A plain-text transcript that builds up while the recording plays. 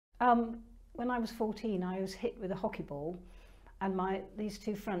When I was 14, I was hit with a hockey ball, and these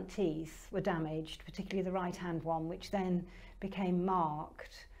two front teeth were damaged, particularly the right-hand one, which then became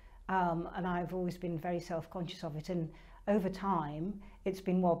marked. And I've always been very self-conscious of it, and over time it's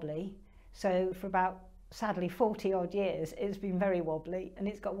been wobbly. So for about, sadly, 40 odd years it's been very wobbly, and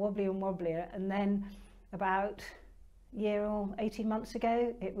it's got wobblier and wobblier, and then about a year or 18 months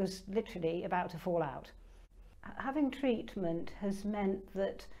ago it was literally about to fall out. Having treatment has meant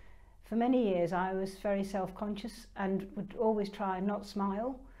that for many years I was very self-conscious and would always try and not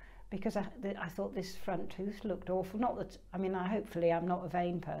smile, because I thought this front tooth looked awful. Not that, I mean, hopefully I'm not a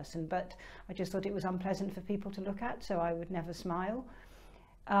vain person, but I just thought it was unpleasant for people to look at, so I would never smile.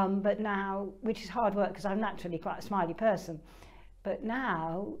 But now, which is hard work because I'm naturally quite a smiley person, but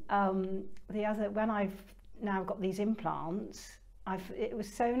now, when I've now got these implants, it was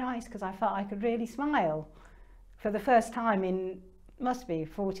so nice because I felt I could really smile for the first time in, must be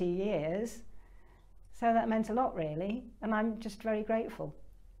 40 years. So that meant a lot, really, and I'm just very grateful.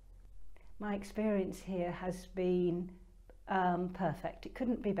 My experience here has been perfect. It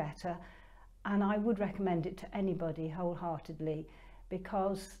couldn't be better, and I would recommend it to anybody wholeheartedly,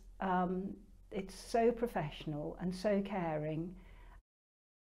 because it's so professional and so caring,